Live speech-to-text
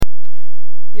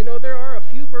there are a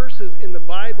few verses in the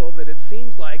Bible that it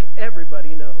seems like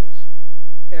everybody knows.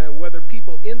 And whether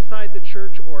people inside the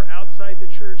church or outside the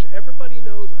church, everybody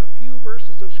knows a few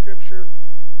verses of Scripture,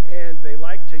 and they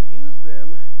like to use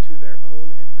them to their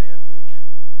own advantage.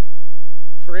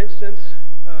 For instance,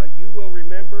 you will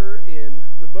remember in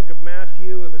the book of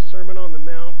Matthew, the Sermon on the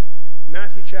Mount,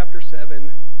 Matthew chapter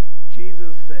 7,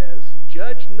 Jesus says,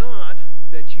 "Judge not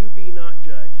that you be not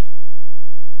judged."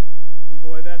 And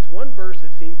boy, that's one verse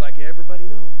it seems like everybody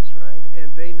knows, right?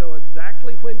 And they know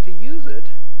exactly when to use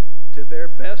it to their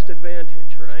best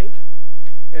advantage, right?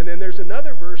 And then there's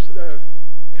another verse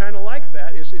kind of like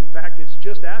that. In fact, it's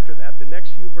just after that, the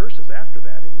next few verses after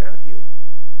that in Matthew,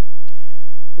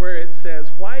 where it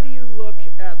says, "Why do you look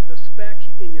at the speck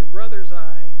in your brother's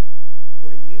eye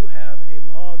when you have a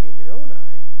log in your own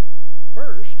eye?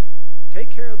 First, take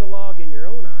care of the log in your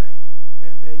own eye,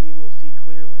 and then you will see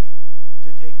clearly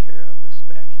to take care of the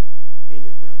speck in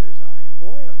your brother's eye." And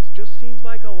boy, it just seems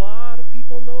like a lot of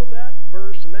people know that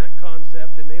verse and that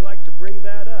concept, and they like to bring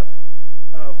that up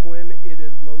when it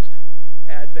is most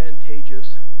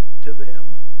advantageous to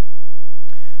them.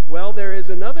 Well, there is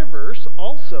another verse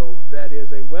also that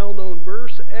is a well-known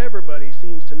verse. Everybody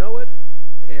seems to know it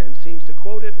and seems to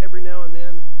quote it every now and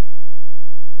then.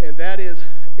 And that is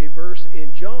a verse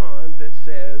in John that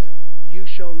says, "You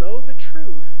shall know the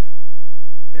truth,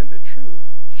 and the truth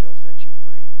shall set you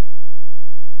free."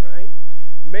 Right?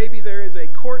 Maybe there is a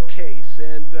court case,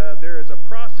 and there is a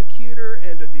prosecutor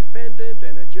and a defendant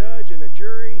and a judge and a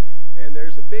jury, and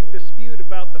there's a big dispute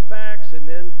about the facts, and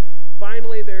then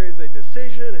finally there is a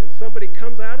decision, and somebody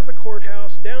comes out of the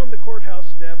courthouse, down the courthouse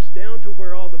steps, down to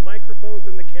where all the microphones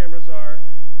and the cameras are,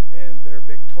 and they're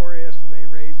victorious, and they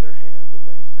raise their hands and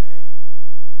they say,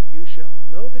 "You shall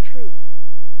know the truth,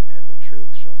 and the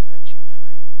truth shall set you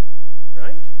free."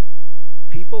 Right?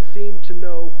 People seem to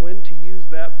know when to use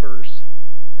that verse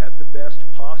at the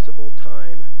best possible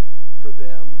time for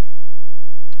them.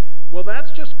 Well,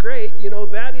 that's just great.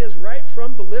 That is right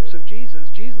from the lips of Jesus.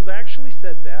 Jesus actually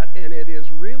said that, and it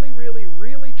is really, really,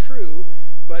 really true.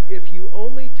 But if you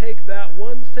only take that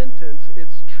one sentence,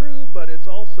 it's true, but it's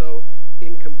also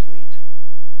incomplete.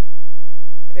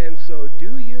 And so,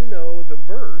 do you know the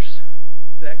verse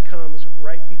that comes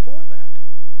right before that?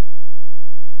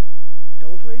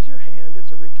 Don't raise your hand.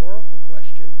 It's a rhetorical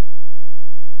question.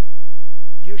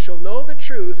 "You shall know the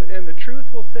truth, and the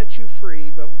truth will set you free."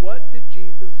 But what did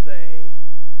Jesus say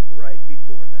right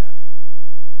before that?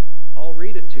 I'll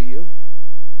read it to you,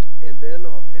 and then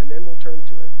we'll turn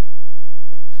to it.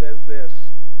 It says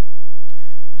this: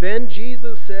 "Then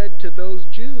Jesus said to those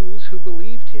Jews who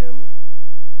believed him,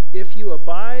 'If you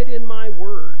abide in my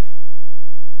word,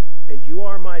 and you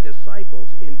are my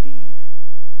disciples indeed,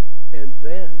 and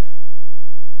then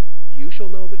you shall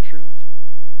know the truth,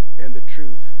 and the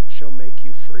truth shall make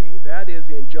you free.'" That is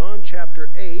in John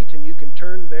chapter 8, and you can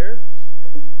turn there.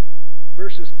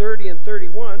 Verses 30 and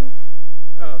 31,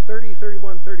 30,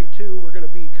 31, 32, we're going to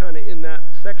be kind of in that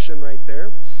section right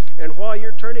there. And while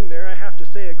you're turning there, I have to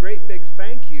say a great big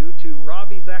thank you to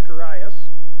Ravi Zacharias.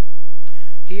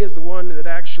 He is the one that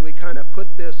actually kind of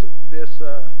put this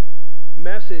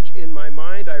message in my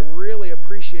mind. I really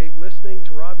appreciate listening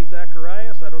to Ravi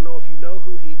Zacharias. I don't know if you know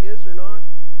who he is or not.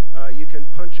 You can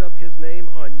punch up his name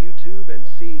on YouTube and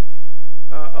see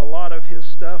a lot of his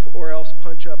stuff, or else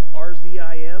punch up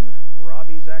RZIM,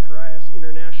 Ravi Zacharias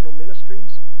International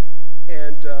Ministries.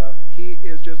 And he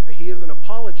is an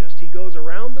apologist. He goes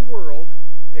around the world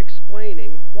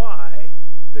explaining why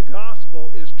the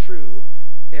gospel is true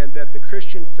and that the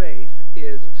Christian faith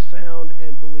is sound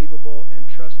and believable and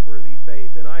trustworthy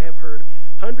faith. And I have heard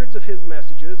hundreds of his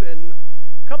messages, and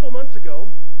a couple months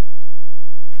ago,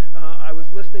 I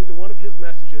was listening to one of his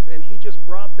messages, and he just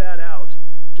brought that out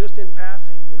just in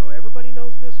passing. Everybody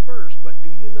knows this verse, but do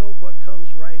you know what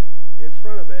comes right in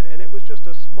front of it? And it was just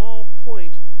a small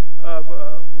point of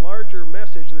a larger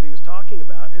message that he was talking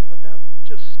about, but that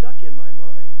just stuck in my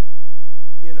mind,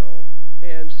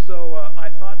 And so I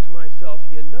thought to myself,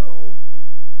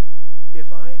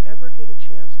 if I ever get a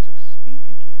chance to speak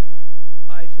again,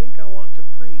 I think I want to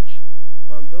preach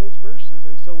on those verses.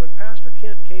 And so when Pastor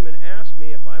Kent came and asked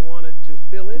me if I wanted to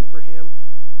fill in for him,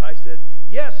 I said,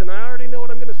 yes, and I already know what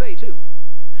I'm going to say too.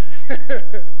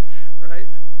 Right?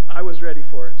 I was ready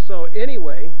for it. So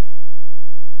anyway,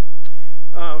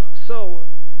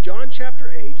 John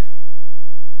chapter 8,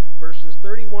 verses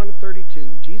 31 and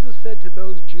 32, Jesus said to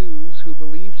those Jews who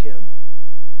believed him,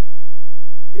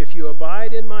 "If you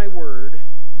abide in my word,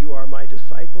 you are my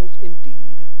disciples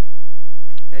indeed,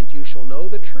 and you shall know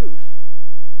the truth,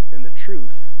 and the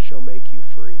truth shall make you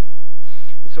free."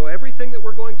 So everything that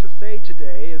we're going to say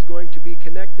today is going to be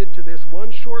connected to this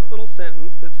one short little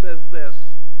sentence that says this: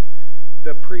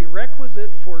 the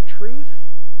prerequisite for truth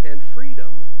and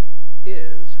freedom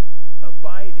is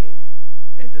abiding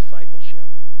and discipleship.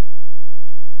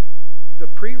 The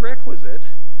prerequisite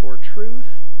for truth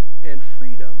and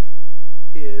freedom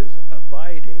is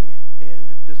abiding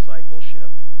and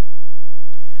discipleship.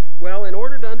 Well, in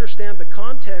order to understand the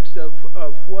context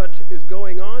of what is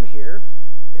going on here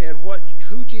and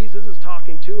who Jesus is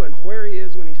talking to and where he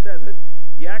is when he says it,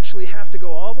 you actually have to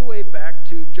go all the way back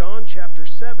to John chapter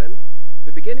 7,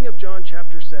 the beginning of John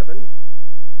chapter 7.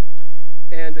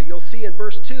 And you'll see in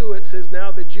verse 2, it says,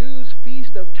 "Now the Jews'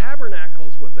 feast of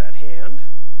tabernacles was at hand.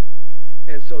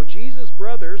 And so Jesus'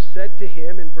 brothers said to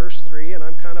him," in verse 3, and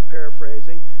I'm kind of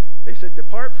paraphrasing, they said,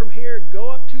 "Depart from here, go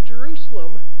up to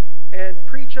Jerusalem and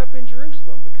preach up in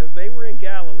Jerusalem," because they were in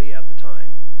Galilee at the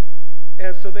time.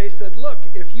 And so they said, "Look,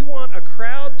 if you want a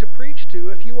crowd to preach to,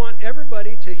 if you want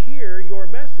everybody to hear your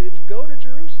message, go to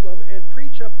Jerusalem and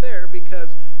preach up there,"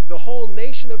 because the whole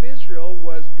nation of Israel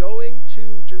was going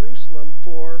to Jerusalem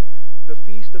for the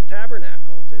Feast of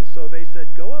Tabernacles. And so they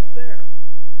said, "Go up there."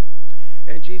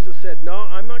 And Jesus said, "No,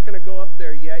 I'm not going to go up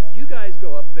there yet. You guys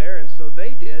go up there." And so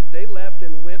they did. They left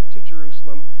and went to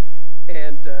Jerusalem.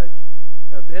 And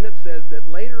then it says that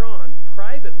later on,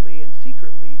 privately and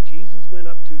secretly, Jesus went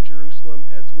up to Jerusalem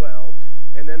as well.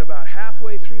 And then about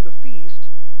halfway through the feast,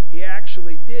 he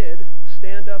actually did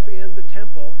stand up in the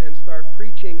temple and start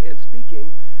preaching and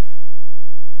speaking.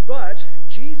 But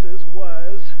Jesus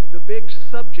was the big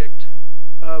subject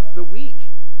of the week.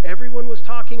 Everyone was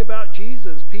talking about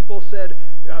Jesus. People said,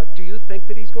 "Do you think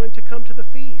that he's going to come to the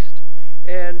feast?"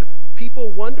 And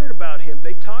people wondered about him.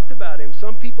 They talked about him.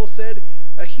 Some people said,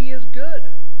 "He is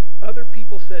good." Other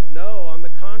people said, "No, on the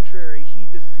contrary, he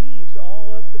deceives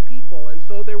all of the people." And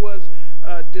so there was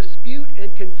dispute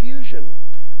and confusion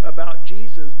about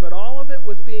Jesus, but all of it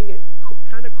was being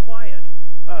kind of quiet.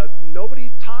 Nobody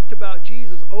talked about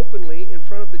Jesus openly in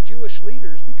front of the Jewish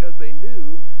leaders because they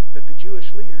knew that the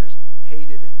Jewish leaders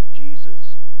hated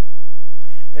Jesus.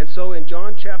 And so in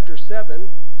John chapter 7,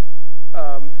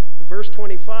 verse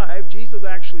 25, Jesus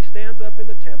actually stands up in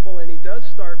the temple and he does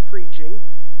start preaching.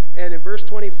 And in verse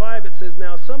 25 it says,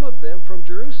 "Now some of them from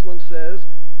Jerusalem says,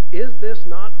 'Is this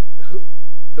not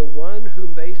the one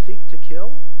whom they seek to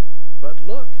kill? But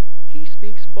look, he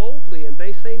speaks boldly and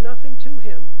they say nothing to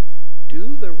him.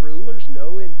 Do the rulers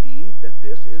know indeed that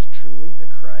this is truly the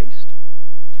Christ?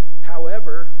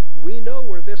 However, we know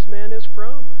where this man is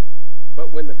from.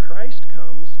 But when the Christ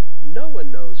comes, no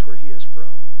one knows where he is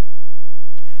from.'"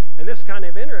 And this is kind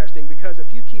of interesting because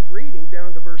if you keep reading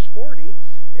down to verse 40,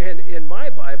 and in my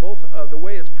Bible, the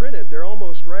way it's printed, they're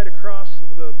almost right across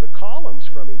the columns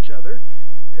from each other.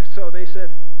 So they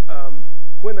said,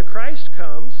 "When the Christ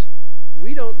comes,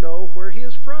 we don't know where he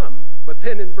is from." But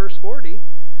then in verse 40, it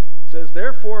says,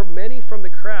 "Therefore many from the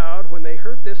crowd, when they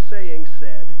heard this saying,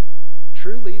 said,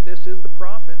 'Truly this is the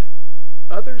prophet.'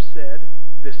 Others said,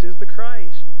 'This is the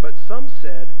Christ.' But some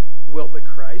said, 'Will the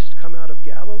Christ come out of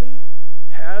Galilee?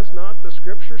 Has not the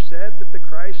scripture said that the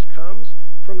Christ comes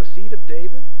from the seed of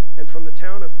David and from the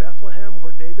town of Bethlehem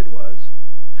where David was?'"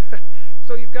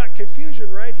 So you've got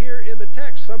confusion right here in the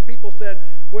text. Some people said,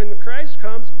 "When the Christ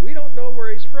comes, we don't know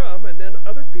where he's from." And then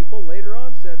other people later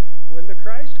on said, "When the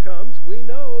Christ comes, we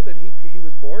know that he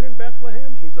was born in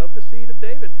Bethlehem. He's of the seed of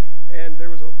David." And there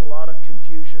was a lot of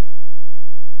confusion.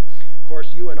 Of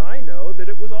course, you and I know that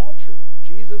it was all true.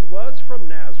 Jesus was from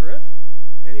Nazareth,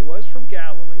 and he was from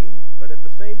Galilee, but at the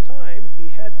same time, he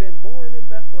had been born in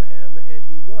Bethlehem, and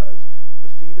he was the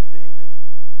seed of David,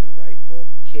 the rightful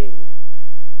king.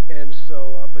 And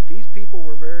so, but these people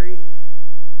were very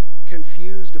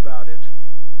confused about it.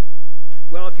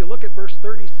 Well, if you look at verse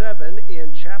 37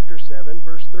 in chapter 7,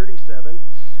 verse 37,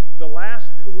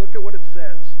 look at what it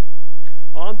says.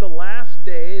 "On the last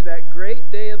day, that great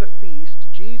day of the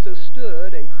feast, Jesus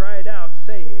stood and cried out,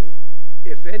 saying,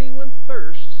 'If anyone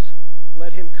thirsts,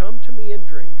 let him come to me and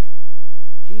drink.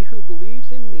 He who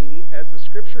believes in me, as the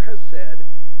scripture has said,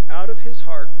 out of his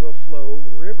heart will flow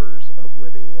rivers of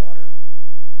living water.'"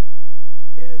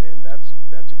 And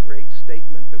that's a great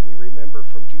statement that we remember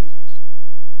from Jesus.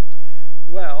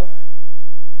 Well,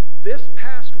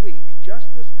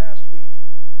 just this past week,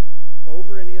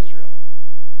 over in Israel,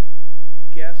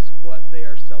 guess what they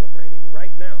are celebrating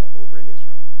right now over in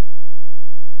Israel?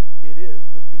 It is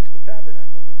the Feast of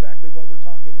Tabernacles, exactly what we're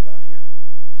talking about here.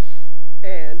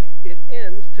 And it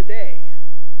ends today.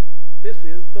 This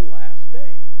is the last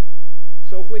day.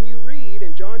 So when you read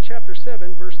in John chapter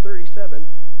 7, verse 37,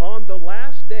 "On the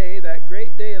last day, that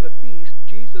great day of the feast,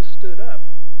 Jesus stood up,"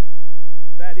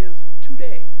 that is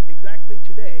today, exactly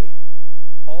today,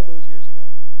 all those years ago.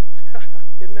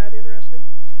 Isn't that interesting?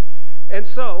 And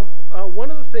so,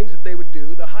 one of the things that they would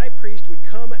do, the high priest would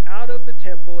come out of the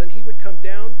temple and he would come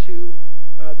down to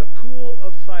the pool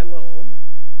of Siloam,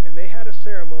 and they had a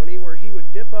ceremony where he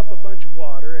would dip up a bunch of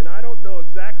water, and I don't know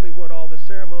exactly what all the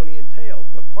ceremony entailed,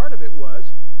 but part of it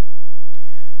was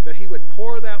that he would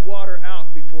pour that water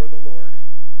out before the Lord.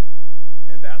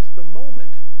 And that's the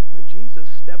moment when Jesus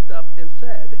stepped up and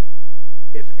said,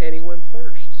 "If anyone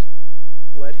thirsts,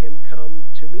 let him come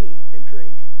to me and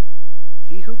drink.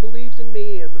 He who believes in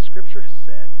me, as the scripture has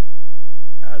said,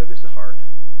 out of his heart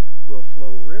will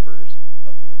flow rivers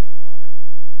of living water."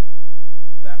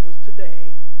 That was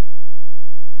today,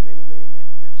 many, many,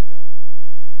 many years ago.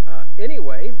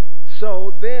 Anyway,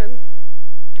 so then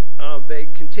they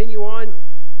continue on.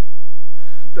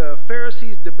 The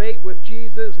Pharisees debate with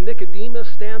Jesus. Nicodemus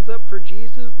stands up for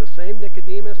Jesus. The same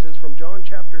Nicodemus is from John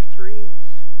chapter 3.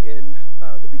 In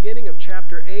the beginning of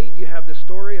chapter 8, you have the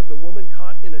story of the woman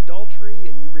caught in adultery,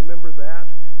 and you remember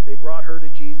that. They brought her to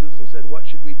Jesus and said, "What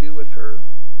should we do with her?"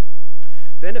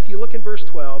 Then if you look in verse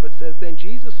 12, it says, "Then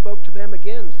Jesus spoke to them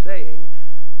again, saying,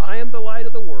 I am the light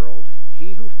of the world.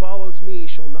 He who follows me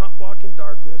shall not walk in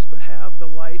darkness, but have the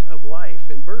light of life."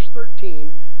 And verse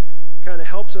 13 kind of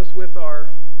helps us with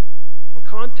our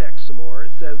context some more.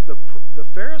 It says, the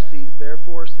Pharisees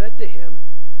therefore said to him,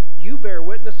 "You bear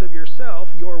witness of yourself.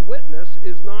 Your witness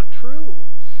is not true."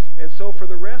 And so for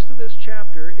the rest of this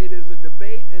chapter, it is a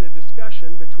debate and a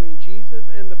discussion between Jesus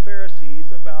and the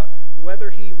Pharisees about whether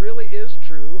he really is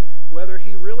true, whether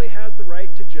he really has the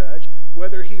right to judge,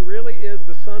 whether he really is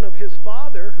the son of his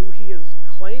Father, who he is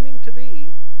claiming to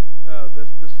be,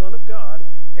 the Son of God.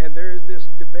 And there is this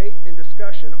debate and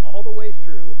discussion all the way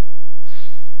through.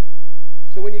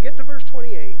 So when you get to verse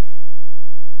 28,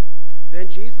 "Then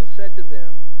Jesus said to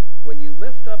them, When you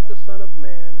lift up the Son of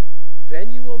Man, then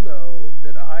you will know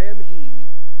that I am he,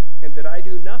 and that I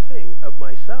do nothing of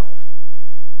myself.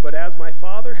 But as my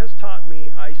Father has taught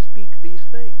me, I speak these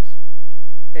things.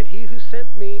 And he who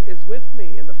sent me is with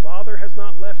me, and the Father has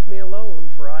not left me alone,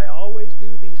 for I always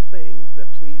do these things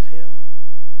that please him."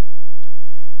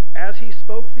 As he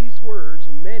spoke these words,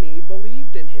 many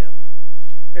believed in him.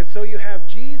 And so you have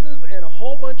Jesus and a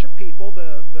whole bunch of people.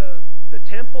 The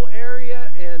temple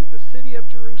area and the city of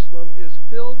Jerusalem is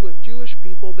filled with Jewish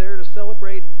people there to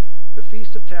celebrate the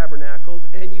Feast of Tabernacles.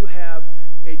 And you have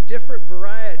a different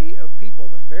variety of people.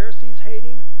 The Pharisees hate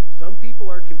him. Some people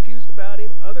are confused about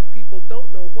him. Other people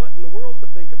don't know what in the world to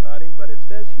think about him. But it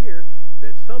says here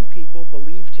that some people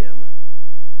believed him.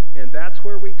 And that's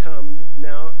where we come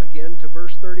now again to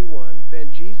verse 31.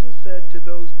 "Then Jesus said to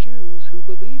those Jews who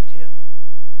believed him,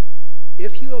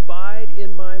 If you abide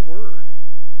in my word,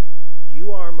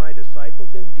 you are my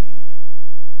disciples indeed,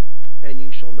 and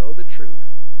you shall know the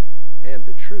truth, and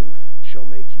the truth shall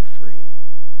make you free."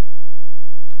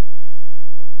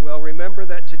 Well, remember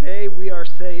that today we are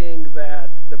saying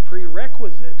that the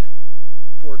prerequisite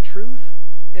for truth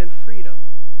and freedom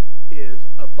is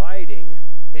abiding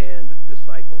and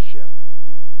discipleship.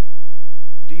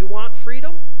 Do you want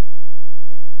freedom?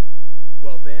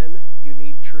 Well, then you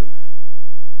need truth.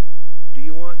 Do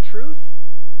you want truth?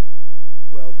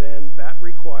 Well, then that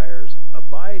requires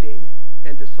abiding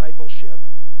and discipleship,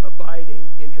 abiding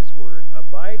in his word.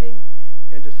 Abiding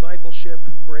and discipleship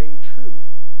bring truth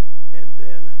and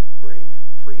then bring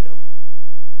freedom.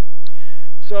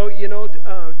 So,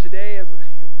 today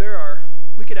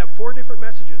we could have 4 different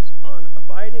messages on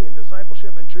abiding and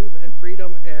discipleship and truth and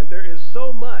freedom, and there is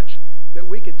so much that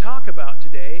we could talk about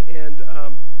today, and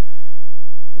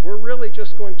we're really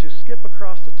just going to skip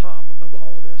across the top of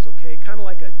all of this, okay? Kind of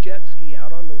like a jet ski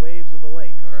out on the waves of the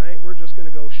lake, all right? We're just going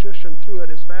to go shushing through it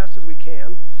as fast as we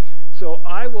can. So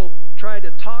I will try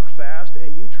to talk fast,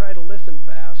 and you try to listen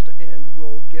fast, and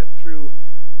we'll get through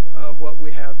what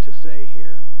we have to say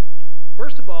here.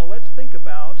 First of all, let's think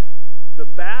about the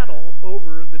battle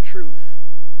over the truth.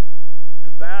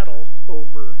 The battle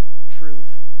over truth.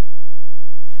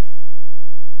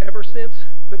 Ever since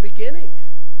the beginning,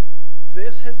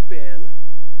 this has been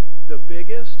the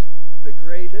biggest, the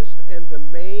greatest, and the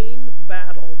main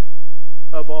battle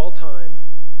of all time,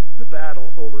 the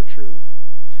battle over truth.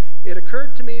 It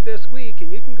occurred to me this week,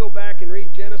 and you can go back and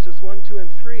read Genesis 1, 2,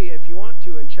 and 3 if you want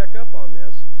to and check up on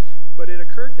this, but it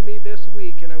occurred to me this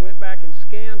week, and I went back and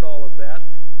scanned all of that.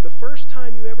 The first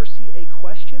time you ever see a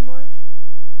question mark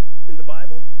in the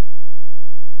Bible,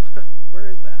 where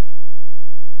is that?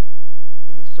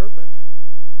 When the serpent,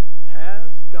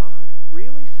 "Has God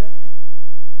really said,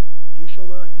 you shall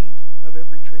not eat of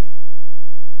every tree?"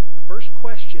 The first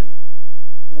question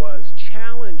was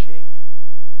challenging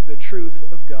the truth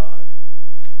of God.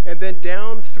 And then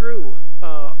down through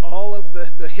all of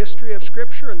the history of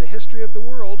Scripture and the history of the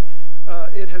world,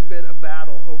 it has been a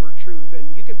battle over truth.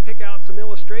 And you can pick out some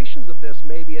illustrations of this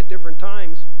maybe at different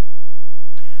times.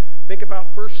 Think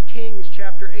about 1 Kings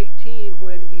chapter 18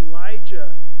 when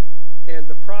Elijah and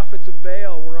the prophets of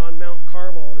Baal were on Mount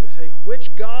Carmel, and they say, which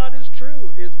God is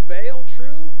true? Is Baal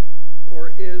true, or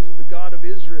is the God of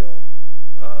Israel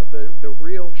the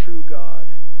real true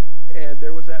God? And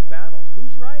there was that battle.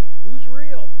 Who's right? Who's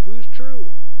real? Who's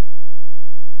true?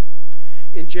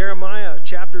 In Jeremiah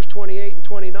chapters 28 and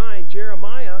 29,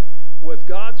 Jeremiah was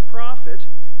God's prophet,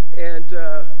 and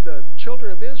the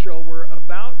children of Israel were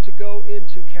about to go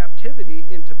into captivity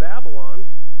into Babylon.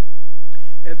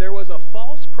 And there was a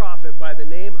false prophet by the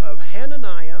name of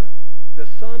Hananiah, the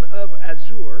son of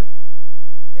Azur.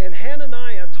 And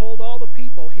Hananiah told all the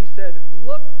people, he said,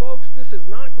 look, folks, this is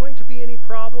not going to be any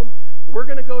problem. We're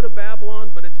going to go to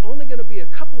Babylon, but it's only going to be a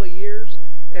couple of years,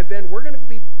 and then we're going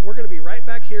to be right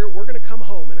back here. We're going to come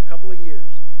home in a couple of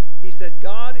years. He said,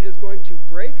 God is going to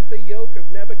break the yoke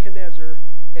of Nebuchadnezzar,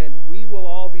 and we will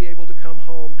all be able to come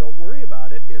home. Don't worry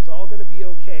about it. It's all going to be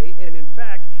okay. And in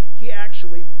fact, he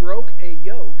actually broke a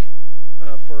yoke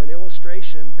for an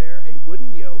illustration there, a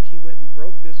wooden yoke. He went and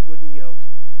broke this wooden yoke.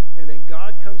 And then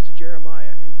God comes to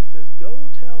Jeremiah and he says, go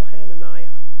tell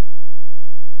Hananiah,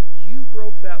 you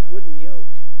broke that wooden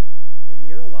yoke and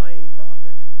you're a lying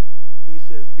prophet. He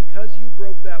says, because you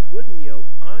broke that wooden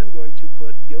yoke, I'm going to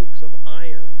put yokes of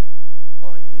iron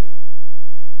on you.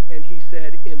 And he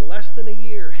said, in less than a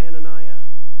year, Hananiah,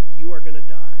 you are going to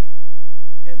die.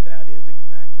 And that is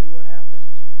exactly what happened.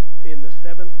 In the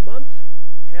 7th month,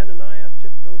 Hananiah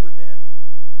tipped over dead,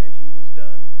 and he was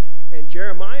done. And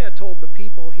Jeremiah told the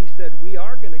people, he said, we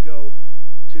are going to go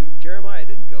to, Jeremiah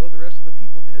didn't go, the rest of the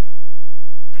people did.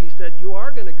 He said, you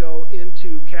are going to go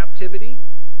into captivity,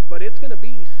 but it's going to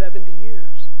be 70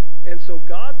 years. And so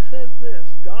God says this,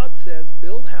 God says,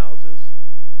 build houses,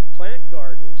 plant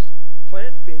gardens,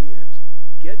 plant vineyards,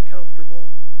 get comfortable,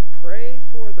 pray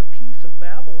for the peace of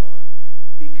Babylon,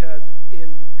 because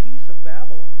in the peace of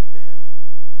Babylon, then,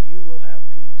 you will have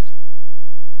peace.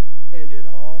 And it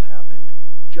all happened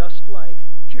just like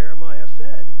Jeremiah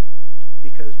said,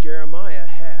 because Jeremiah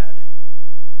had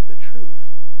the truth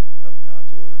of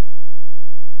God's word.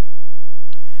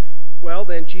 Well,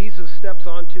 then Jesus steps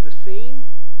onto the scene.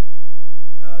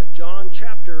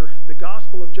 The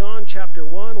Gospel of John, chapter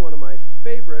 1, one of my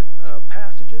favorite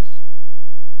passages.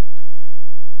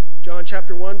 John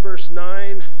chapter 1, verse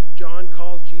 9, John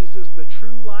calls Jesus the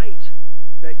true light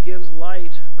that gives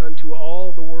light unto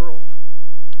all the world.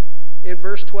 In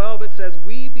verse 12 it says,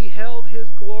 we beheld his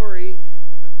glory,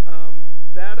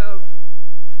 that of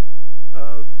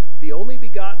the only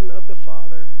begotten of the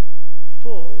Father,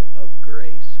 full of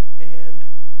grace and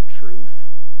truth.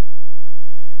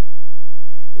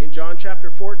 In John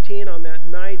chapter 14, on that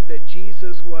night that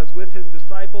Jesus was with his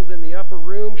disciples in the upper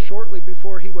room, shortly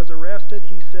before he was arrested,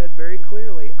 he said very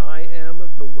clearly, I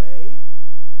am the way,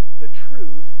 the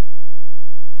truth,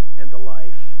 and the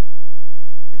life.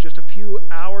 And just a few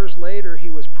hours later, he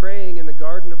was praying in the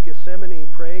Garden of Gethsemane,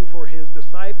 praying for his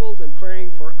disciples and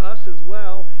praying for us as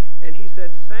well. And he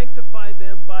said, sanctify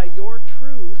them by your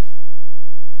truth.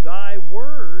 Thy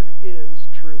word is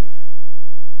truth.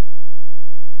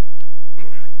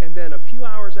 And then a few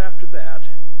hours after that,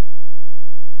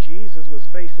 Jesus was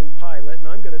facing Pilate. And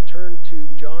I'm going to turn to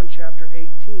John chapter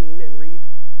 18 and read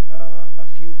a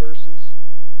few verses.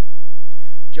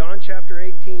 John chapter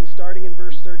 18, starting in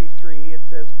verse 33, it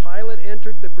says, Pilate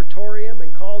entered the praetorium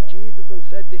and called Jesus and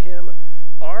said to him,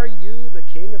 are you the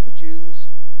king of the Jews?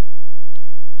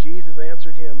 Jesus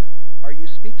answered him, are you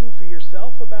speaking for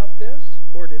yourself about this,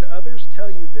 or did others tell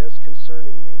you this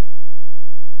concerning me?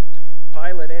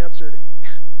 Pilate answered,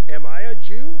 am I a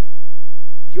Jew?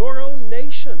 Your own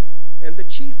nation and the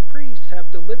chief priests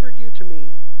have delivered you to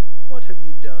me. What have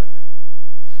you done?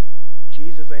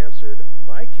 Jesus answered,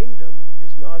 my kingdom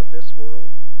is not of this world.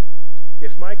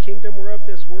 If my kingdom were of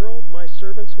this world, my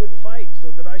servants would fight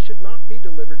so that I should not be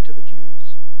delivered to the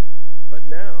Jews. But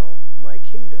now my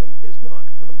kingdom is not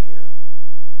from here.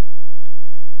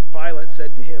 Pilate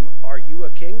said to him, are you a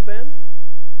king then?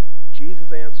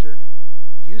 Jesus answered,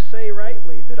 you say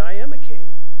rightly that I am a king.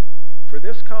 For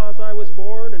this cause I was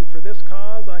born, and for this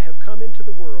cause I have come into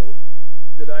the world,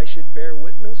 that I should bear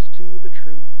witness to the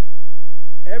truth.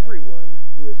 Everyone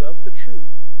who is of the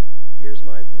truth hears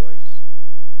my voice.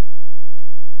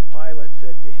 Pilate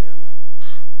said to him,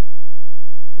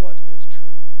 what is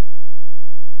truth?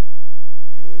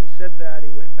 And when he said that,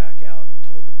 he went back out and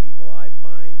told the people, I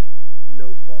find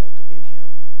no fault in him.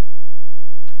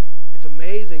 It's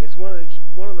amazing. It's one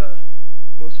of the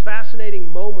most fascinating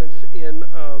moments in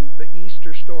the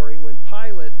Easter story when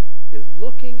Pilate is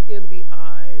looking in the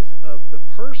eyes of the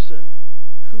person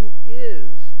who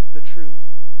is the truth,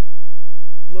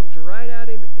 looked right at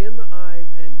him in the eyes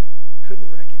and couldn't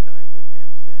recognize it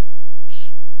and said,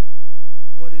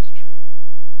 "What is truth?"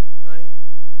 Right?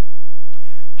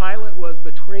 Pilate was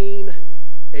between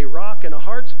a rock and a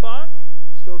hard spot,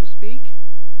 so to speak.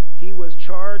 He was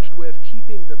charged with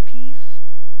keeping the peace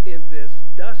in this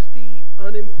dusty,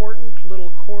 unimportant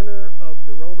little corner of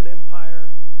the Roman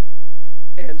Empire.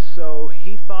 And so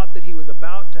he thought that he was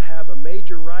about to have a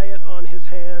major riot on his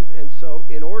hands, and so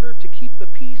in order to keep the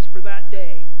peace for that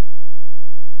day,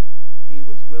 he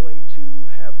was willing to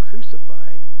have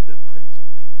crucified the Prince of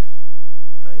Peace,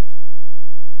 right?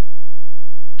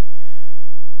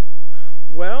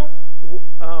 Well,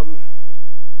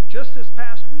 just this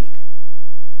past week,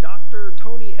 Dr.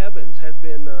 Tony Evans has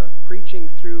been preaching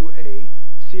through a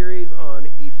series on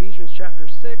Ephesians chapter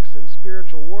 6 and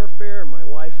spiritual warfare. My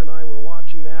wife and I were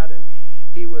watching that, and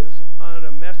he was on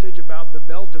a message about the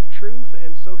belt of truth,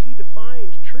 and so he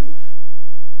defined truth.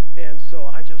 And so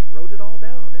I just wrote it all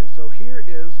down. And so here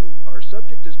is, our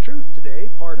subject is truth today,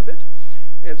 part of it.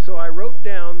 And so I wrote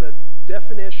down the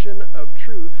definition of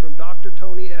truth from Dr.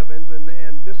 Tony Evans,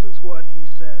 and this is what he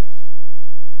says.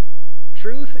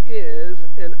 Truth is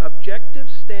an objective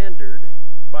standard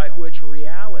by which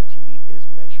reality is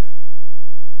measured.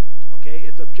 Okay,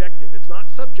 it's objective. It's not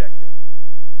subjective.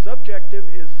 Subjective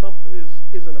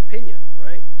is an opinion,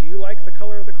 right? Do you like the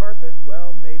color of the carpet?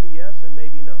 Well, maybe yes and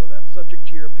maybe no. That's subject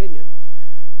to your opinion.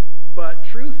 But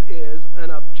truth is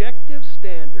an objective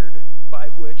standard by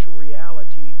which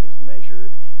reality is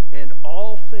measured, and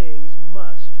all things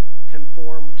must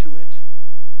conform to it.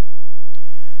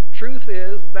 Truth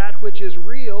is that which is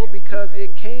real because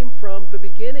it came from the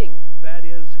beginning, that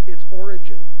is, its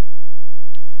origin.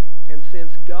 And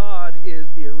since God is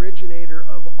the originator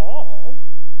of all,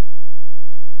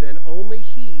 then only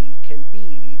He can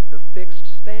be the fixed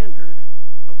standard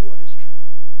of what is true.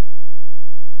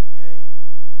 Okay?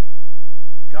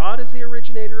 God is the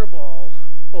originator of all,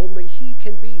 only He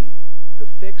can be the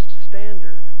fixed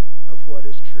standard of what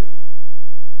is true.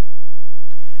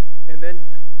 And then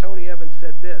Tony Evans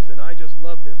said this, and I just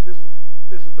love this.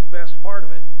 This is the best part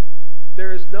of it.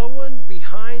 There is no one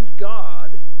behind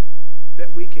God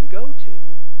that we can go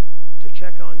to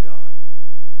check on God.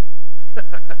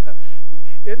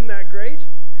 Isn't that great?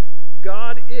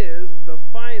 God is the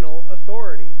final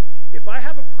authority. If I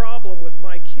have a problem with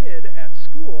my kid at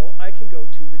school, I can go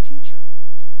to the teacher.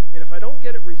 And if I don't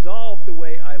get it resolved the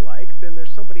way I like, then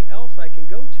there's somebody else I can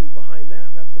go to behind that,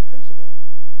 and that's the principal.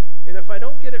 And if I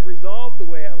don't get it resolved the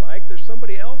way I like, there's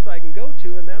somebody else I can go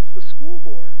to, and that's the school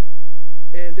board.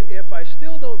 And if I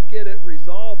still don't get it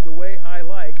resolved the way I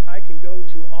like, I can go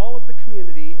to all of the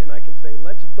community and I can say,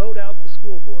 let's vote out the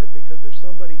school board because there's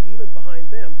somebody even behind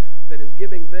them that is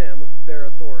giving them their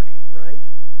authority, right?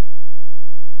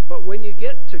 But when you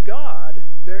get to God,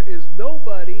 there is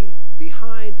nobody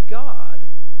behind God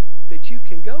that you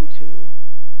can go to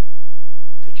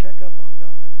check up on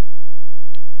God.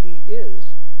 He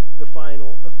is the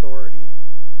final authority.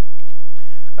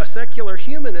 A secular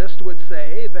humanist would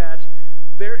say that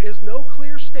there is no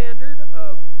clear standard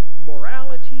of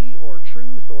morality or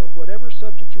truth or whatever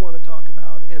subject you want to talk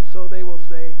about, and so they will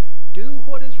say, do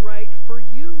what is right for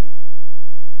you.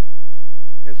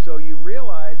 And so you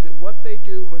realize that what they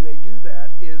do when they do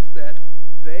that is that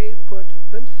they put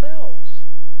themselves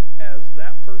as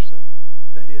that person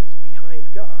that is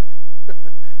behind God,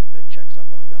 that checks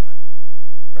up on God,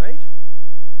 right?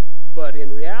 But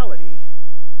in reality,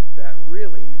 that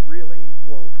really, really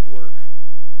won't work.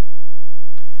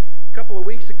 A couple of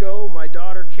weeks ago, my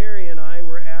daughter Carrie and I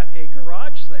were at a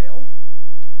garage sale,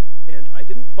 and I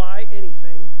didn't buy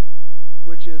anything,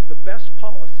 which is the best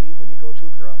policy when you go to a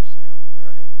garage sale, all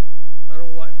right? I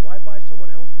don't know why buy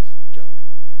someone else's junk.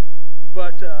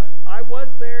 But I was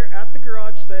there at the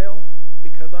garage sale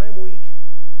because I am weak.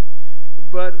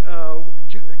 But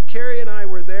Carrie and I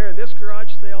were there, and this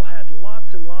garage sale had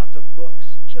lots and lots of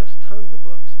books, just tons of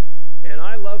books. And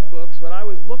I love books, but I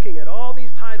was looking at all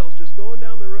these titles, just going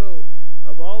down the row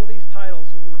of all of these titles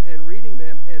and reading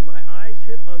them, and my eyes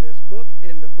hit on this book,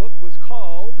 and the book was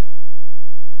called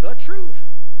The Truth.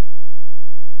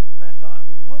 I thought,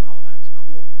 wow, that's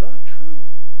cool, The Truth.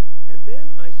 And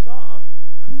then I saw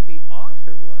who the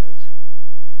author was,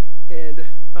 and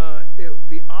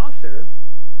the author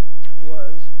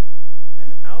was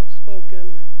an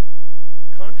outspoken,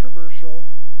 controversial,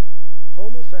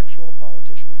 homosexual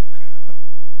politician.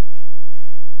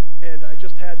 And I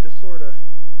just had to sort of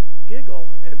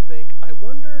giggle and think, I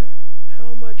wonder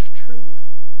how much truth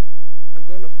I'm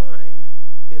going to find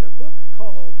in a book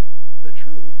called The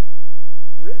Truth,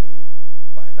 written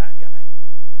by that guy.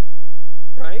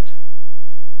 Right?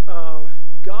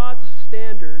 God's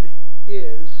standard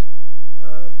is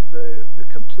the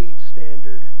complete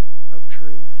standard of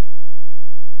truth.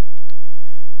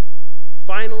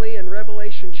 Finally, in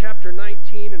Revelation chapter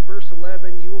 19 and verse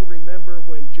 11, you will remember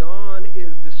when John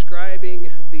is describing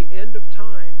the end of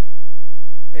time.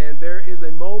 And there is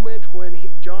a moment when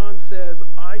John says,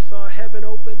 I saw heaven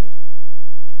opened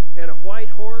and a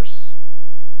white horse,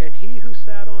 and he who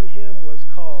sat on him was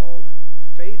called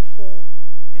Faithful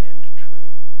and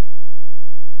True.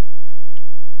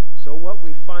 So what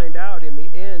we find out in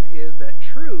the end is that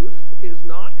truth is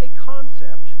not a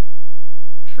concept.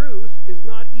 Truth is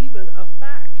not even a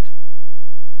fact.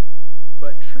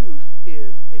 But truth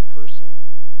is a person.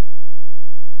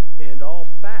 And all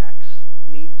facts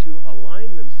need to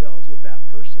align themselves with that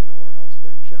person, or else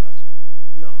they're just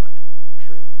not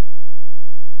true.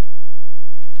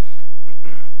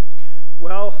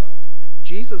 Well,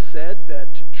 Jesus said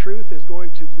that truth is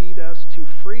going to lead us to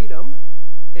freedom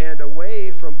and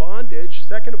away from bondage.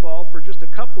 Second of all, for just a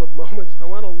couple of moments, I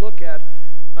want to look at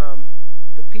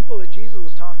the people that Jesus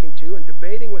was talking to and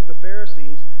debating with the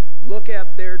Pharisees. Look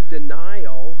at their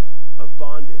denial of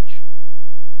bondage.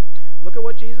 Look at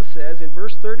what Jesus says in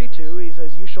verse 32. He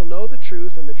says, you shall know the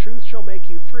truth, and the truth shall make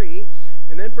you free.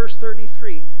 And then verse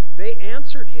 33, they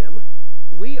answered him,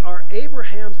 we are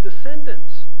Abraham's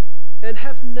descendants and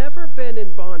have never been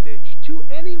in bondage to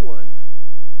anyone.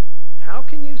 How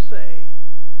can you say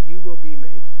you will be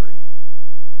made free?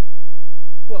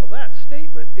 Well, that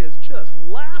statement is just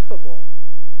laughable.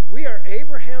 We are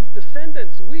Abraham's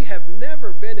descendants. We have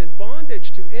never been in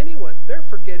bondage to anyone. They're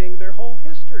forgetting their whole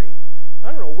history.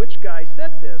 I don't know which guy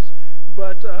said this,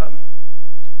 but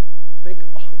think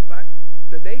back.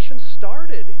 The nation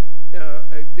started,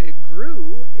 it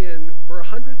grew for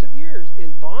hundreds of years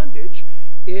in bondage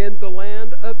in the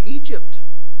land of Egypt.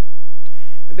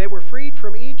 And they were freed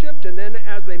from Egypt, and then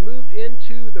as they moved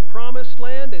into the promised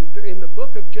land, and in the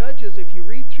book of Judges, if you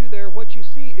read through there, what you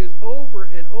see is over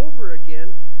and over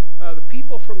again, the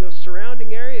people from the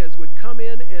surrounding areas would come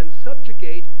in and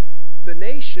subjugate the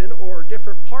nation or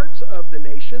different parts of the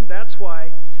nation. That's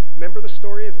why, remember the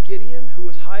story of Gideon, who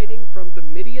was hiding from the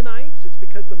Midianites? It's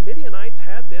because the Midianites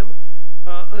had them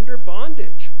under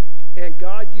bondage. And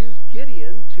God used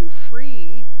Gideon to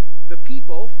free the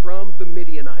people from the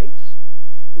Midianites.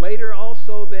 Later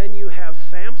also then you have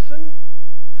Samson,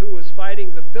 who was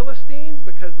fighting the Philistines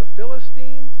because the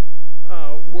Philistines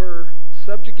were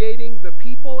subjugating the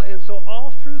people. And so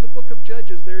all through the book of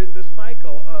Judges there is this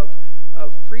cycle of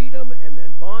freedom and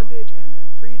then bondage and then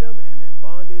freedom and then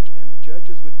bondage, and the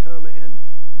judges would come and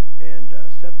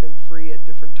set them free at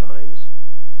different times.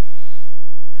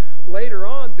 Later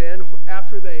on then,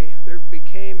 after there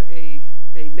became a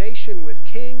nation with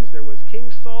kings, there was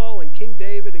King Saul and King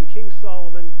David and King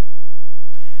Solomon,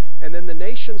 and then the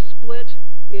nation split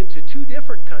into two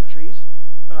different countries.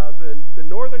 The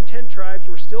northern 10 tribes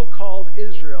were still called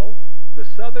Israel. The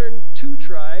southern 2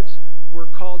 tribes were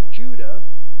called Judah.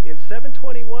 In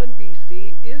 721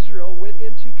 BC, Israel went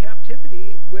into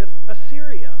captivity with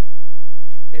Assyria.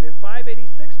 And in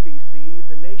 586 BC,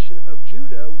 the nation of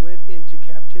Judah went into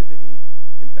captivity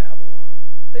in Babylon.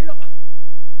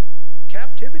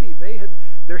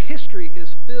 Their history is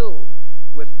filled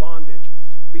with bondage.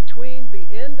 Between the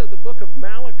end of the book of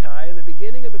Malachi and the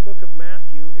beginning of the book of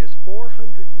Matthew is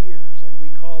 400 years, and we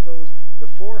call those the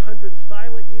 400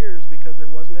 silent years because there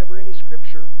wasn't ever any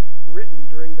scripture written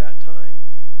during that time.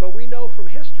 But we know from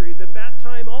history that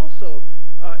time also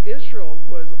Israel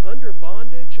was under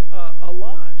bondage a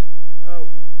lot.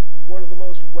 One of the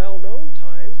most well-known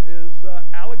times is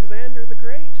Alexander the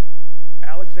Great.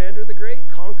 Alexander the Great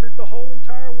conquered the whole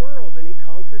entire world, and he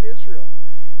conquered Israel.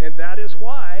 And that is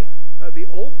why the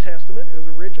Old Testament is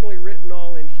originally written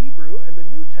all in Hebrew, and the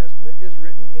New Testament is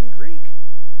written in Greek,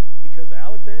 because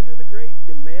Alexander the Great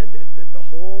demanded that the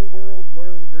whole world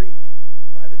learn Greek.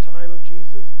 By the time of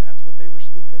Jesus, that's what they were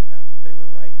speaking, that's what they were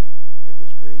writing. It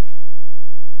was Greek.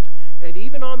 And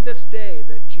even on this day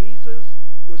that Jesus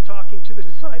was talking to the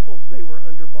disciples, they were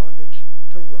under bondage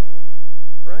to Rome,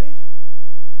 right?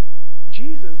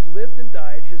 Jesus lived and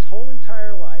died his whole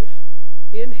entire life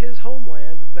in his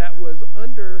homeland that was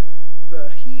under the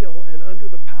heel and under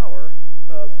the power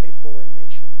of a foreign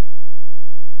nation.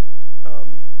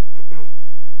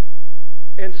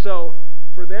 And so,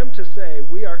 for them to say,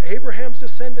 we are Abraham's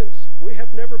descendants, we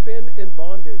have never been in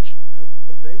bondage,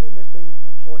 they were missing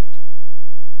the point.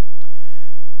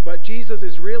 But Jesus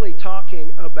is really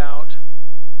talking about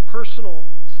personal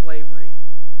slavery.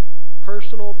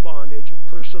 personal bondage,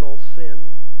 personal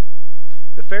sin.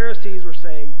 The Pharisees were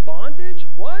saying, bondage?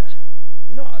 What?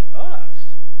 Not us.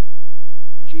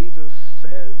 Jesus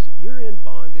says, you're in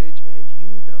bondage and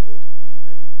you don't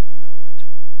even know it.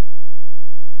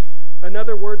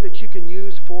 Another word that you can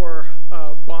use for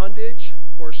bondage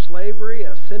or slavery,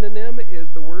 a synonym, is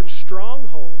the word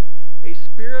stronghold. A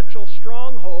spiritual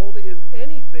stronghold is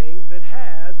anything that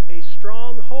has a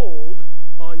strong hold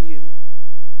on you.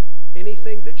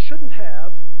 Anything that shouldn't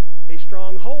have a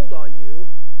strong hold on you,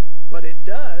 but it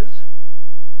does,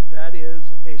 that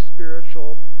is a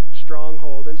spiritual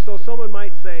stronghold. And so someone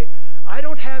might say, I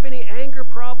don't have any anger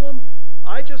problem.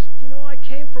 I just, I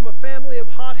came from a family of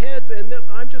hotheads and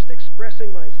I'm just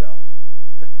expressing myself.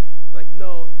 Like,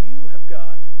 no, you have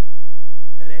got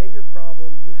an anger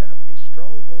problem. You have a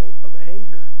stronghold of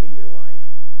anger in your life.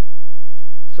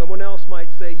 Someone else might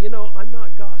say, I'm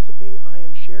not gossiping. I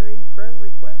am sharing prayer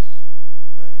requests,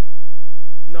 right?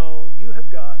 No, you have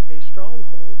got a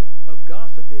stronghold of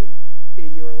gossiping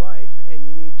in your life, and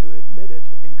you need to admit it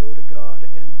and go to God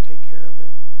and take care of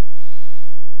it.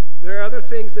 There are other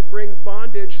things that bring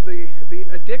bondage, the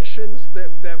addictions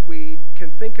that we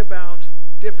can think about,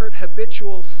 different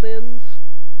habitual sins.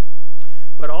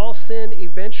 But all sin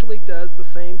eventually does the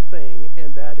same thing,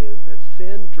 and that is that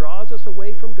sin draws us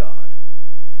away from God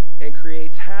and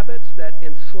creates habits that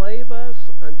enslave us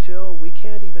until we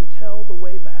can't even tell the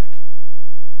way back.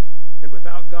 And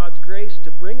without God's grace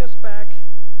to bring us back,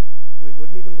 we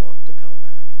wouldn't even want to come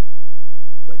back.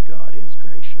 But God is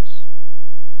gracious.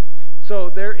 So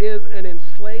there is an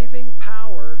enslaving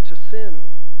power to sin.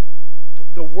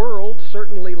 The world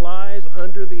certainly lies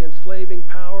under the enslaving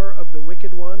power of the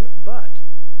wicked one, but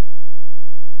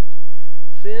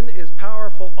sin is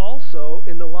powerful also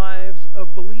in the lives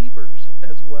of believers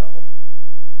as well.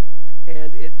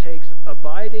 And it takes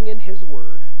abiding in His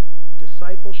Word,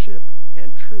 discipleship,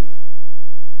 and truth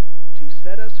to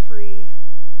set us free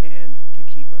and to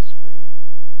keep us free.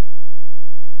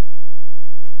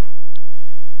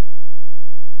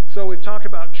 So we've talked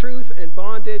about truth and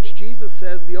bondage. Jesus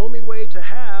says the only way to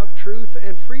have truth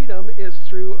and freedom is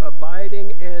through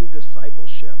abiding and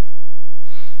discipleship.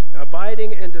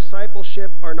 Abiding and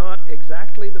discipleship are not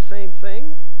exactly the same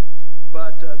thing,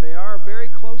 but they are very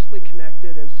closely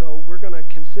connected, and so we're going to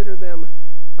consider them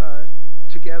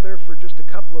together for just a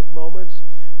couple of moments.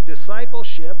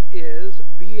 Discipleship is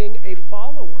being a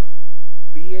follower,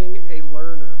 being a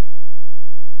learner.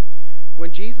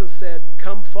 When Jesus said,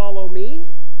 "Come follow me,"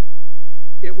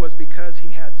 it was because He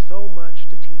had so much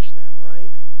to teach them,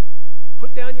 right?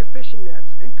 Put down your fishing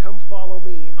nets and come follow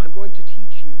me. I'm going to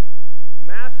teach you.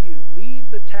 Matthew,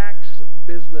 leave the tax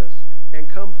business and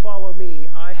come follow me.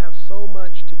 I have so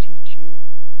much to teach you.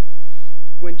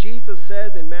 When Jesus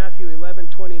says in Matthew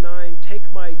 11:29,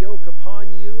 "Take my yoke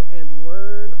upon you and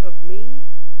learn of me,"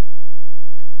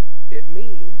 it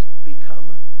means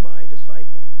become my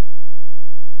disciple.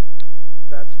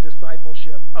 That's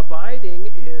discipleship.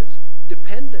 Abiding is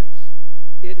dependence.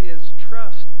 It is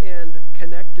trust and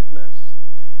connectedness.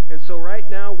 And so right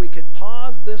now we could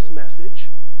pause this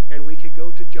message and we could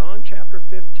go to John chapter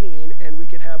 15 and we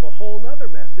could have a whole nother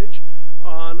message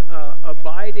on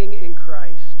abiding in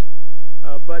Christ.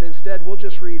 But instead we'll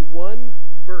just read one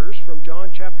verse from John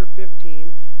chapter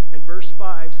 15, and verse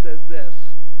 5 says this.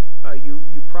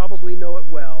 You probably know it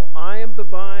well. "I am the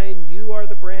vine, you are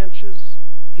the branches.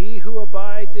 He who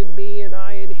abides in me and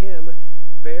I in him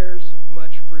bears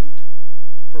much fruit,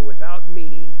 for without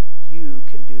me you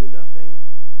can do nothing."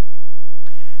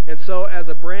 And so as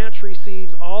a branch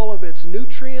receives all of its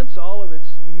nutrients, all of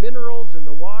its minerals in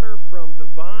the water from the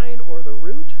vine or the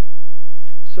root,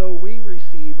 so we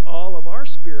receive all of our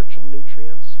spiritual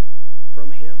nutrients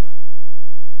from Him.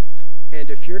 And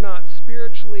if you're not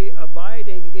spiritually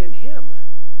abiding in Him,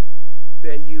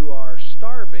 then you are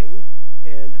starving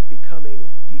and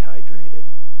becoming dehydrated.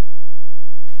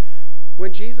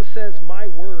 When Jesus says my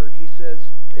word, He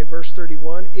says in verse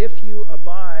 31, "If you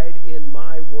abide in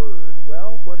my word."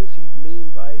 Well, what does He mean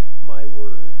by my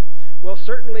word? Well,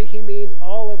 certainly He means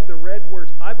all of the red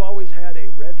words. I've always had a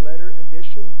red letter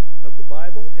edition of the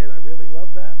Bible, and I really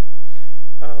love that.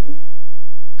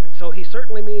 So He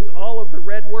certainly means all of the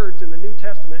red words in the New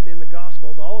Testament and in the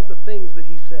Gospels, all of the things that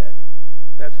He said.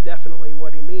 That's definitely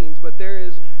what He means. But there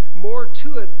is more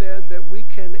to it than that we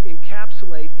can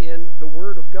encapsulate in the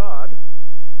Word of God.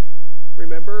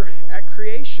 Remember, at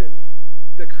creation,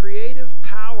 the creative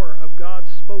power of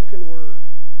God's spoken word,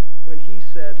 when He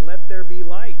said, "Let there be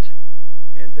light,"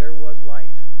 and there was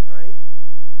light, right?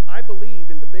 I believe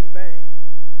in the Big Bang.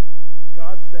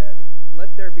 God said,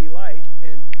 "Let there be light,"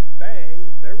 and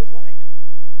bang, there was light,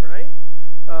 right?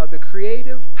 the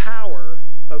creative power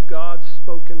of God's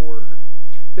spoken word.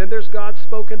 Then there's God's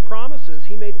spoken promises.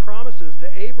 He made promises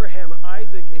to Abraham,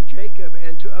 Isaac, and Jacob,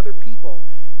 and to other people.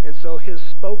 And so his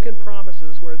spoken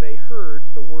promises where they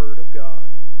heard the word of God.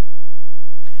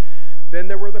 Then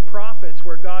there were the prophets,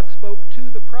 where God spoke to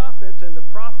the prophets, and the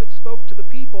prophets spoke to the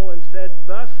people and said,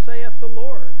 "Thus saith the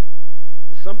Lord."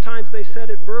 Sometimes they said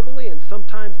it verbally, and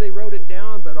sometimes they wrote it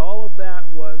down, but all of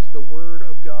that was the word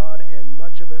of God, and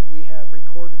much of it we have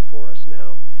recorded for us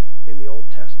now in the Old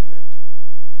Testament.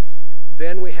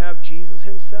 Then we have Jesus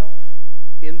himself.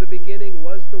 In the beginning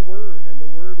was the Word, and the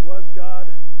Word was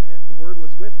God. The Word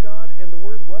was with God, and the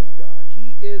Word was God.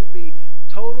 He is the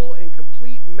total and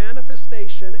complete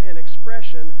manifestation and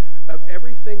expression of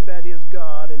everything that is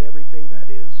God and everything that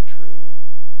is true.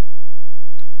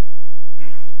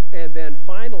 And then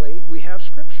finally, we have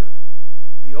Scripture.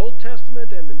 The Old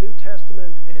Testament and the New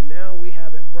Testament, and now we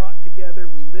have it brought together.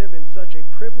 We live in such a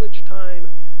privileged time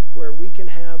where we can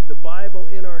have the Bible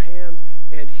in our hands,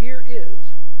 and here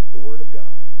is the Word of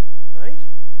God, right?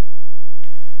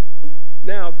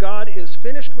 Now, God is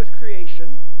finished with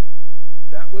creation.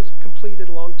 That was completed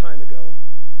a long time ago.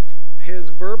 His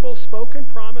verbal spoken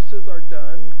promises are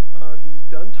done. He's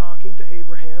done talking to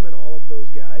Abraham and all of those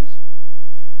guys.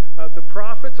 The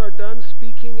prophets are done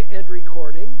speaking and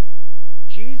recording.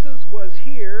 Jesus was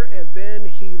here, and then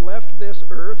he left this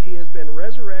earth. He has been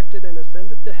resurrected and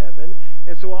ascended to heaven.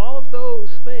 And so all of those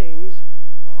things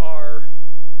are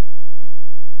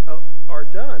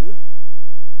done,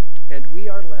 and we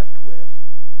are left with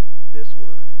this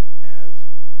word as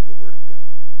the Word of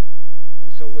God.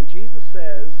 And so when Jesus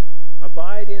says,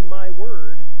 "Abide in my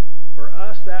word," for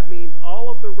us that means all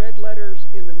of the red letters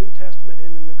in the New Testament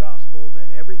and in the Gospels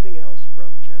and everything else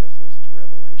from Genesis to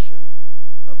Revelation.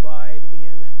 Abide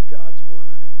in God's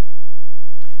word.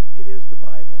 It is the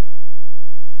Bible.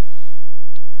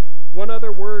 One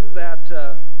other word that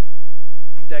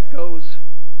goes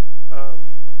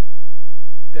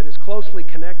that is closely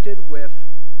connected with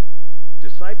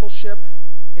discipleship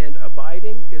and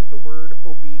abiding is the word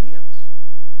obedience.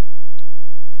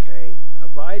 Okay?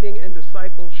 Abiding and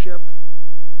discipleship,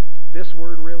 this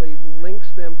word really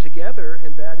links them together,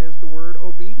 and that is the word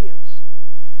obedience.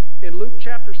 In Luke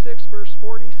chapter 6, verse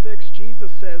 46,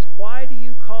 Jesus says, "Why do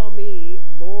you call me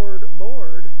Lord,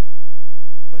 Lord,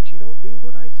 but you don't do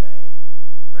what I say?"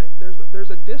 Right? There's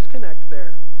a disconnect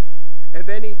there. And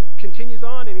then he continues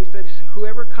on and he says,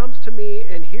 "Whoever comes to me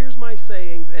and hears my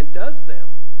sayings and does them,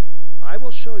 I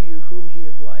will show you whom he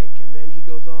is like." And then he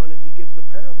goes on and he gives the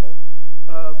parable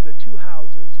of the two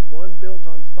houses, one built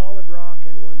on solid rock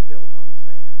and one built on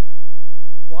sand.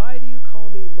 "Why do you call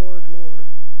me Lord, Lord,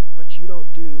 but you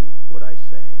don't do what I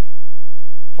say?"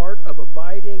 Part of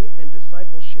abiding and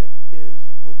discipleship is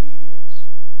obedience.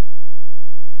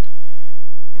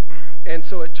 And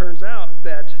so it turns out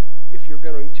that if you're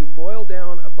going to boil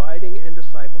down abiding and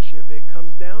discipleship, it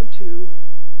comes down to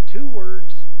two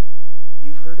words.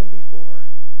 You've heard them before: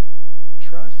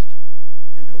 trust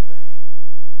and obey.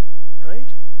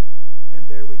 Right? And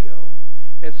there we go.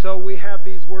 And so we have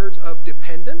these words of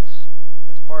dependence,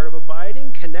 that's part of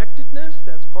abiding; connectedness,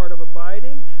 that's part of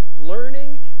abiding;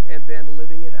 learning, and then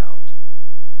living it out.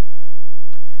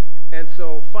 And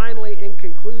so finally, in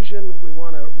conclusion, we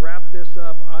want to wrap this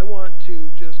up. I want to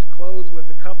just close with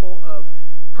a couple of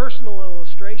personal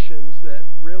illustrations that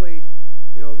really,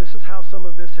 this is how some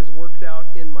of this has worked out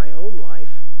in my own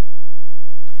life.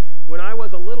 When I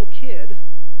was a little kid,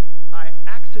 I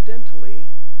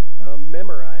accidentally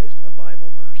memorized a Bible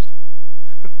verse.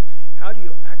 How do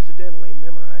you accidentally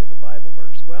memorize a Bible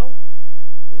verse? Well,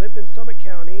 I lived in Summit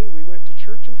County. We went to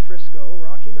church in Frisco,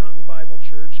 Rocky Mountain Bible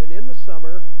Church, and in the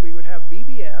summer we would have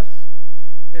VBS,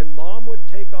 and Mom would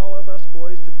take all of us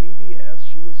boys to VBS.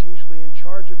 She was usually in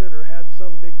charge of it or had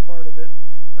some big part of it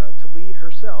to lead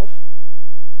herself.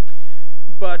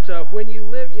 But when you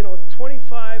live,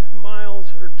 25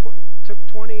 miles or took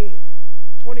 20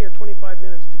 or 25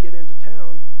 minutes to get into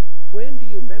town, when do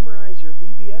you memorize your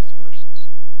VBS verses?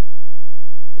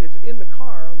 It's in the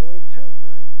car on the way to town,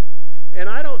 right? And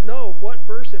I don't know what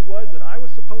verse it was that I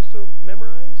was supposed to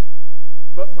memorize,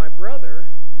 but my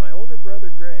older brother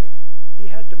Greg, he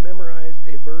had to memorize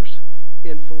a verse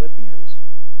in Philippians.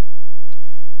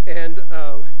 And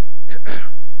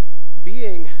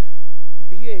being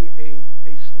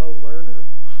a slow learner,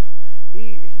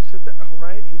 he said that,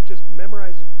 right? He just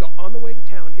memorized on the way to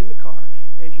town in the car,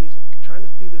 and he's trying to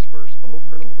do this verse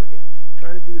over and over again,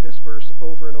 trying to do this verse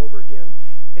over and over again.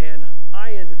 And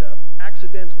I ended up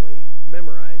accidentally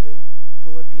memorizing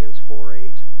Philippians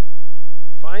 4:8.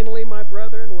 Finally, my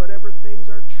brethren, whatever things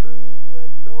are true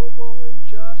and noble and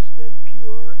just and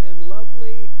pure and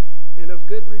lovely and of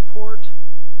good report,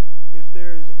 if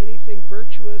there is anything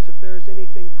virtuous, if there is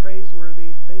anything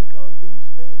praiseworthy, think on these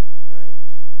things, right?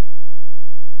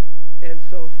 And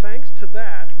so thanks to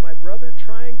that, my brother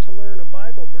trying to learn a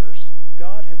Bible verse,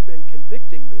 God has been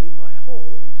convicting me my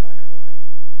whole entire life.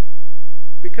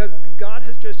 Because God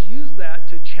has just used that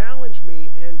to challenge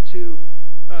me and to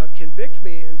convict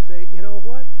me and say, you know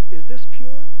what? Is this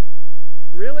pure?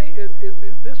 Really?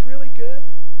 Is this really good?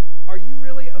 Are you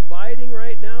really abiding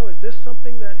right now? Is this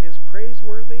something that is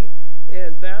praiseworthy?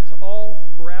 And that's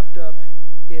all wrapped up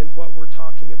in what we're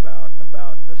talking about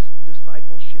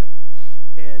discipleship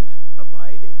and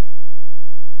abiding.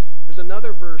 There's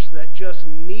another verse that just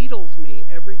needles me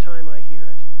every time I hear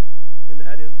it, and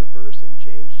that is the verse in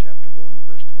James chapter 1,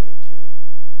 verse 22.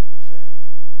 It says,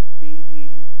 "Be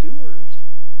ye doers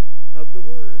of the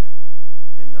word,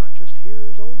 and not just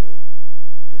hearers only,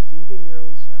 deceiving your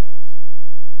own selves."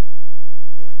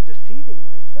 I'm like, deceiving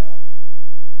myself?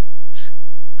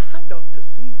 I don't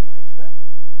deceive myself.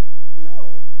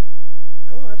 No,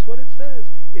 that's what it says.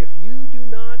 If you do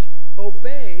not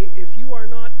obey, if you are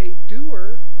not a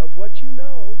doer of what you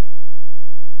know,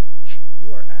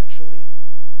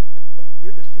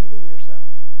 you're deceiving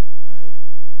yourself, right?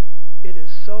 It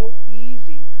is so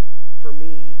easy for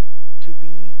me to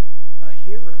be a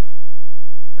hearer,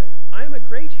 right? I'm a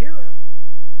great hearer,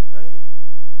 right?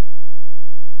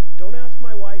 Don't ask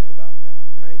my wife about that,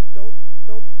 right? Don't.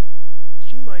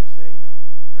 She might say no,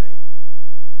 right?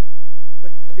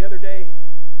 But the other day,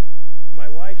 my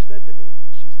wife said to me,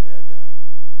 she said,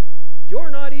 "You're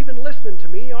not even listening to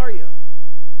me, are you?"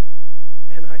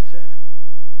 And I said,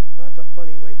 "Well, that's a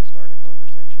funny way to start a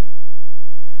conversation."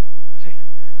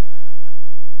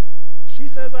 She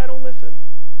says I don't listen.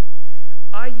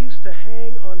 I used to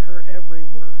hang on her every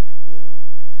word,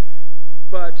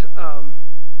 But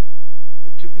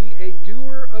to be a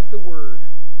doer of the word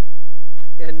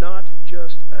and not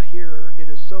just a hearer, it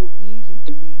is so easy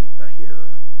to be a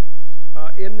hearer.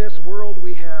 In this world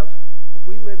we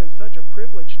live in such a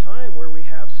privileged time where we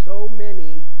have so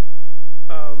many,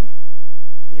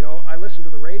 I listen to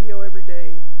the radio every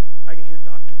day. I can hear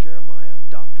Dr. Jeremiah,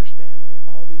 Dr. Stanley,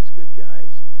 all these good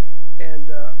guys.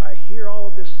 And I hear all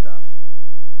of this stuff.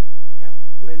 And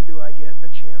when do I get a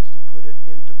chance to put it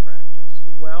into practice?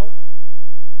 Well,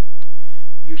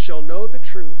 you shall know the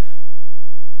truth,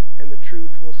 and the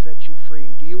truth will set you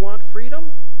free. Do you want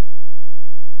freedom?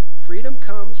 Freedom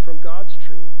comes from God's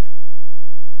truth.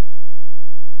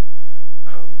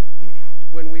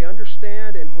 When we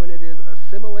understand and when it is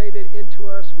assimilated into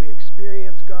us, we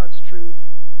experience God's truth.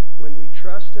 When we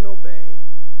trust and obey,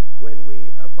 when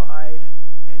we abide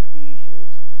and be His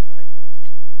disciples.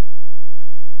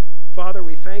 Father,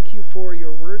 we thank you for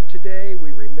your word today.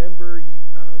 We remember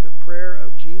the prayer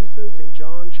of Jesus in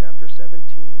John chapter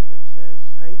 17 that says,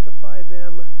 "Sanctify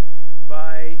them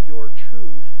by your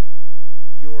truth.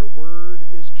 Your word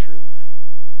is truth."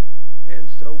 And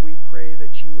so we pray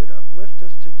that you would uplift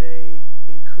us today,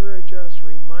 encourage us,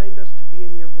 remind us to be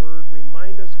in your word,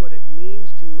 remind us what it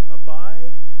means to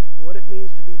abide, what it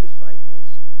means to be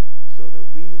disciples, so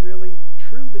that we really,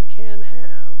 truly can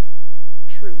have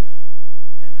truth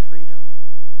and freedom.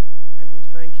 And we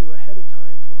thank you ahead of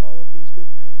time for all of these good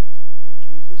things. In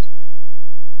Jesus' name.